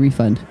issued a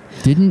refund.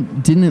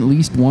 Didn't at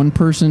least one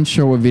person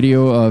show a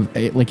video of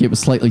like it was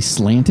slightly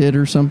slanted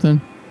or something?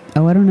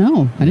 Oh, I don't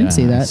know. I didn't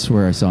see that. I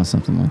swear I saw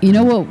something like that. You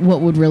know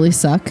what would really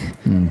suck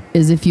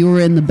is if you were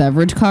in the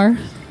beverage car.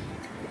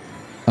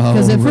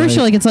 Because at first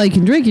you're like, it's all you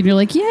can drink, and you're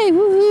like, yay,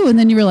 woohoo, and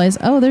then you realize,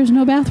 oh, there's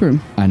no bathroom.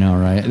 I know,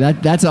 right?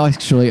 That's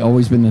actually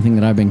always been the thing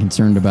that I've been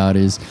concerned about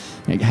is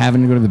like,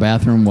 having to go to the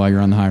bathroom while you're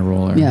on the High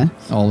Roller. Yeah.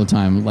 All the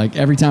time. Like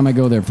every time I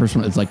go there, first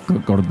one, it's like,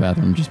 go to the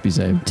bathroom, just be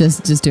safe.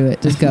 Just do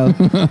it. Just go.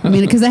 I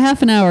mean, because a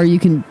half an hour you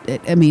can,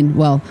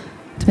 well,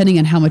 depending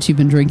on how much you've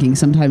been drinking,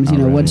 sometimes,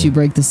 once you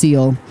break the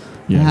seal,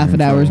 a half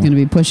an hour is going to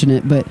be pushing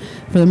it. But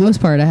for the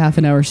most part, a half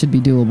an hour should be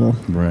doable.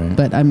 Right.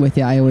 But I'm with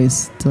you. I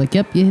always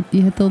yep, you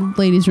hit the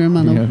ladies' room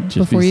on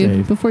before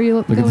you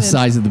look at the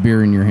size of the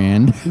beer in your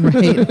hand.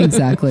 Right.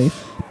 Exactly.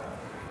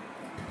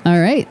 All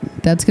right.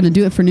 That's going to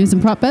do it for news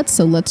and prop bets.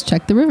 So let's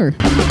check the river.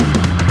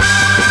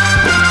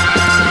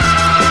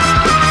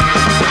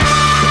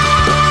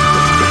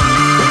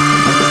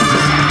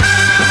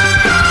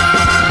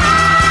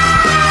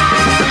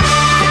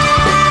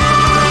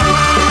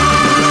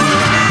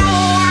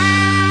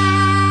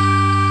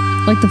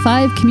 Like the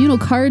 5 communal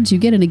cards you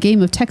get in a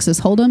game of Texas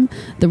Hold'em,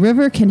 the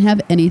river can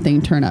have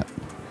anything turn up.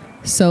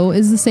 So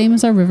is the same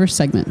as our river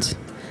segment.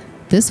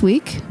 This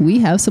week, we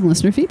have some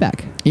listener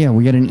feedback. Yeah,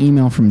 we got an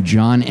email from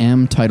John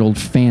M. titled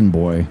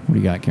Fanboy. What do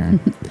you got,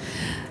 Karen?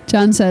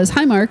 John says,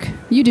 "Hi, Mark.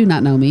 You do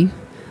not know me.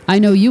 I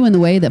know you in the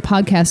way that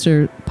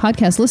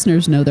podcast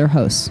listeners know their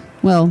hosts.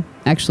 Well,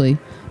 actually,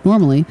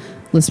 normally,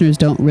 listeners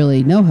don't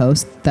really know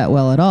hosts that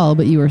well at all,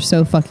 but you are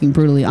so fucking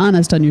brutally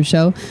honest on your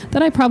show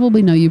that I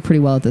probably know you pretty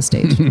well at this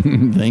stage."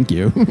 Thank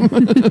you.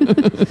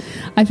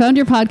 I found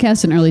your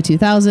podcast in early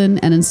 2000,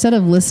 and instead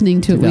of listening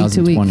to it week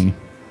to week...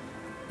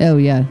 Oh,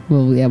 yeah.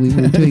 Well, yeah, we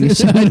were doing a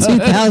show in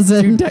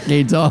 2000. 2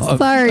 decades off.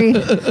 Sorry.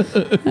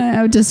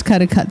 I would just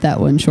kind of cut that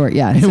one short.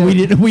 Yeah. So. We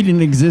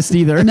didn't exist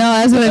either. No,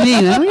 that's what I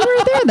mean. We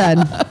were there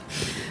then.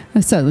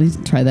 So let me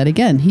try that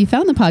again. He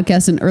found the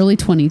podcast in early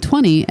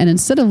 2020, and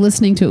instead of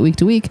listening to it week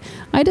to week,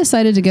 I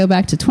decided to go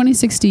back to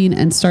 2016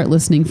 and start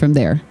listening from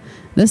there.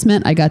 This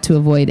meant I got to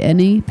avoid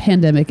any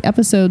pandemic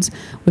episodes,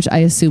 which I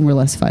assume were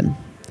less fun.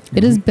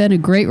 It has been a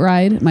great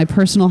ride. My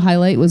personal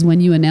highlight was when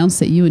you announced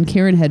that you and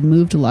Karen had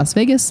moved to Las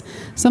Vegas,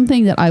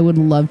 something that I would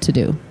love to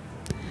do.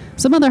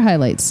 Some other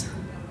highlights.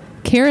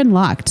 Karen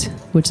Locked,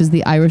 which is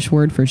the Irish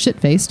word for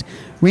shit-faced,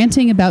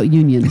 ranting about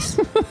unions.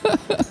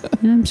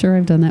 I'm sure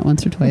I've done that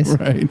once or twice.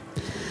 Right.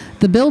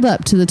 The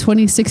build-up to the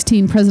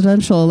 2016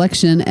 presidential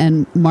election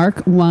and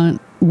Mark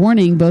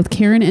warning both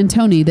Karen and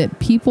Tony that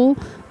people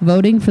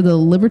voting for the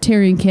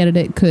Libertarian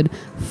candidate could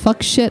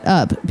fuck shit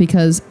up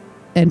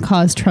and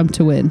cause Trump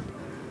to win.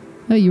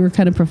 Oh, you were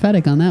kind of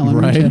prophetic on that one,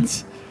 weren't you?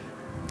 Right.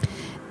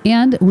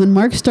 And when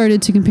Mark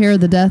started to compare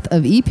the death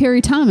of E.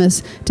 Perry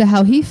Thomas to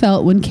how he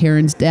felt when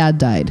Karen's dad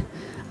died,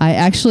 I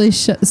actually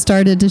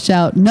started to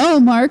shout, "No,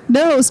 Mark,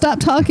 no, stop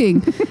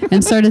talking,"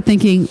 and started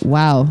thinking,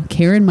 wow,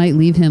 Karen might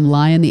leave him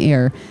lie in the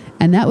air.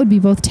 And that would be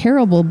both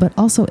terrible, but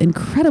also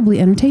incredibly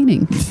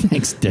entertaining.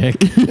 Thanks,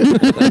 Dick.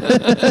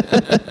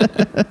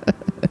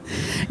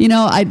 You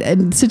know,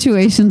 in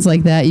situations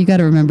like that, you got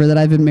to remember that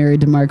I've been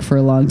married to Mark for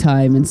a long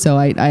time. And so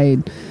I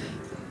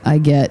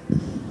get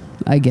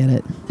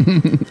it.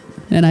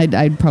 And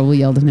I'd probably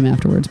yelled at him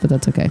afterwards, but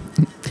that's okay.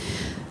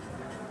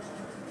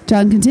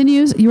 John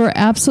continues, you are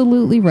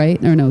absolutely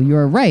right. Or no, you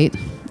are right.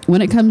 When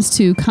it comes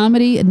to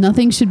comedy,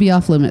 nothing should be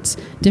off limits.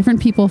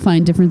 Different people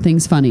find different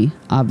things funny,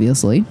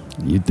 obviously.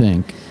 You'd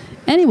think.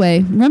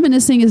 Anyway,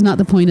 reminiscing is not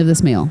the point of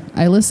this mail.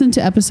 I listened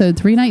to episode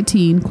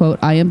 319, quote,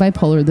 I am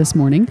bipolar this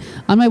morning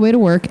on my way to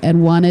work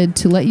and wanted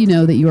to let you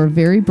know that you are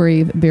very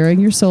brave bearing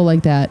your soul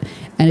like that,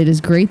 and it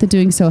is great that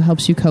doing so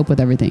helps you cope with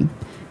everything.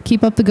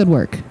 Keep up the good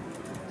work.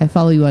 I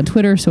follow you on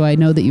Twitter, so I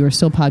know that you are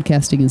still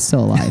podcasting and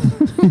still alive.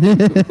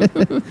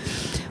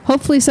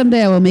 Hopefully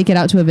someday I will make it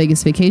out to a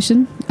Vegas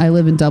vacation. I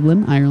live in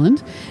Dublin,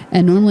 Ireland,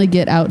 and normally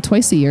get out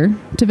twice a year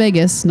to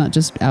Vegas, not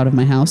just out of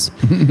my house.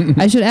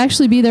 I should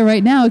actually be there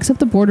right now, except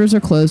the borders are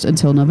closed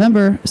until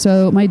November,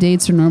 so my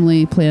dates are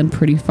normally planned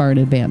pretty far in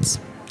advance.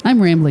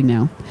 I'm rambling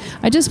now.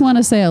 I just want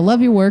to say I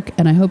love your work,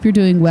 and I hope you're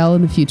doing well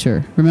in the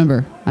future.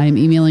 Remember, I am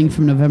emailing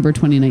from November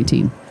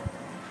 2019.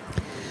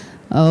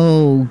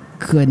 Oh,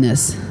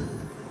 goodness.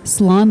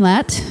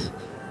 Slonlat.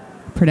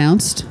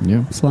 Pronounced.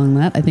 Yeah.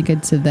 Slonglat. I think I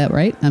said that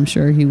right. I'm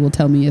sure he will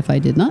tell me if I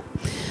did not.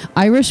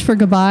 Irish for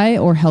goodbye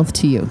or health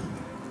to you.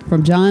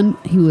 From John,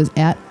 he was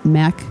at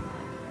Mac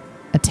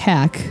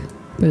Attack,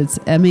 but it's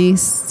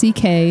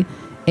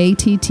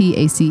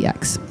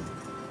MACKATTACX.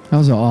 That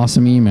was an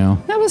awesome email.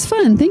 That was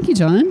fun. Thank you,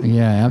 John.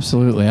 Yeah,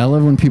 absolutely. I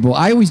love when people...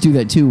 I always do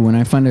that, too. When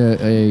I find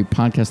a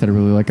podcast that I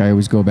really like, I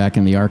always go back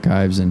in the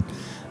archives and...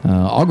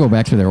 I'll go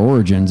back to their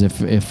origins if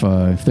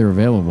they're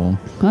available.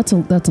 That's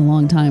a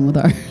long time with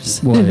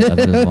ours. Well, yeah,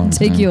 that is a long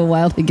time. Take you a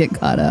while to get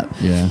caught up.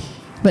 Yeah.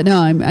 But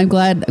no, I'm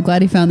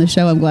glad he found the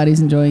show. I'm glad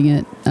he's enjoying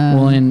it.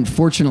 Well, and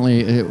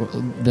fortunately,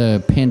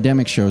 the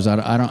pandemic shows.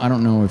 I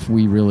don't know if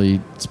we really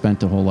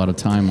spent a whole lot of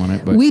time on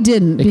it, but we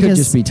didn't. It could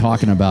just be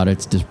talking about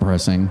it's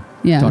depressing.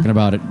 Yeah. Talking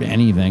about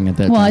anything at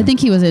that time. Well, I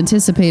think he was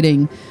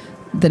anticipating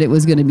that it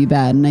was going to be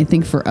bad, and I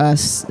think for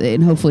us,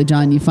 and hopefully,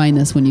 John, you find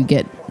this when you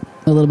get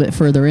a little bit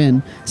further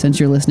in, since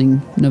you're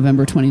listening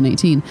November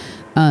 2019,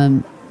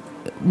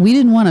 we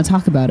didn't want to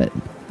talk about it.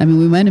 I mean,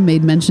 we might have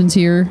made mentions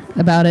here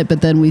about it, but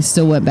then we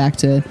still went back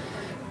to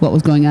what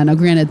was going on. Now,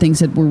 granted, things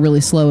that were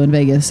really slow in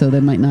Vegas, so there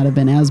might not have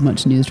been as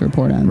much news to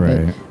report on.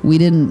 Right. But we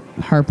didn't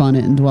harp on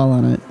it and dwell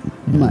on it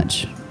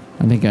much.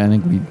 I think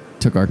we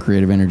took our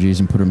creative energies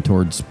and put them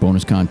towards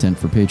bonus content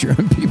for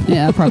Patreon people.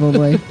 Yeah,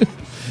 probably.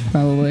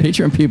 Probably.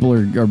 Patreon people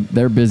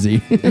they're busy.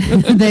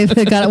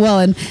 They've got it well,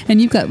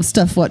 and you've got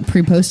stuff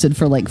pre-posted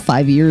for like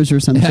 5 years or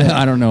something.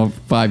 I don't know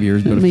 5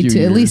 years, but a few years.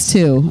 At least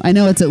 2. I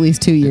know it's at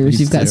least 2 years.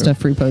 You've got 2.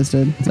 stuff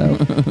pre-posted. So,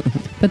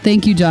 but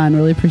thank you, John.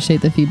 Really appreciate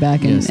the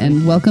feedback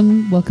and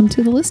welcome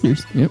to the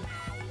listeners. Yep.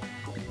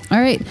 All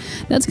right,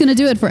 that's going to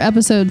do it for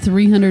episode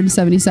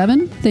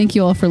 377. Thank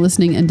you all for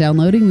listening and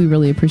downloading. We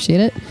really appreciate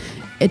it.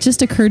 It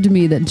just occurred to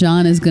me that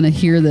John is going to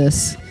hear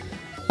us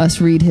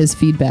read his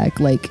feedback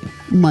like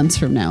months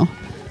from now.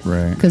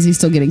 Right. Because he's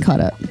still getting caught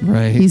up.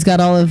 Right. He's got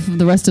all of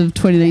the rest of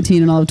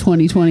 2019 and all of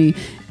 2020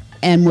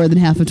 and more than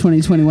half of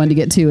 2021 to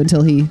get to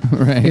until he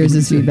hears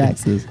his feedback.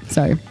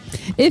 Sorry.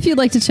 If you'd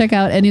like to check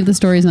out any of the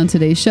stories on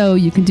today's show,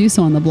 you can do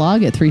so on the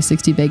blog at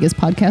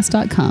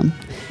 360vegaspodcast.com.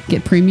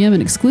 Get premium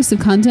and exclusive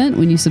content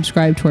when you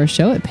subscribe to our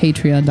show at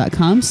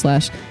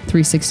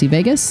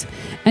patreon.com/360vegas,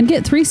 and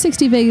get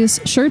 360 Vegas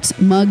shirts,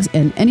 mugs,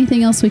 and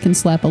anything else we can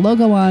slap a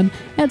logo on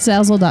at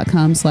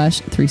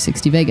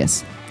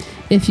zazzle.com/360vegas.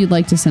 If you'd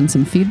like to send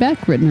some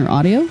feedback, written or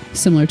audio,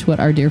 similar to what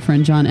our dear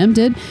friend John M.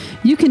 did,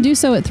 you can do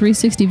so at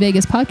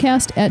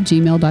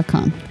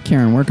 360vegaspodcast@gmail.com.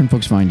 Karen, where can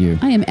folks find you?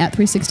 I am at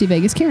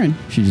 360vegas Karen.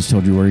 She just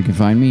told you where you can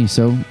find me,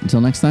 so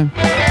until next time.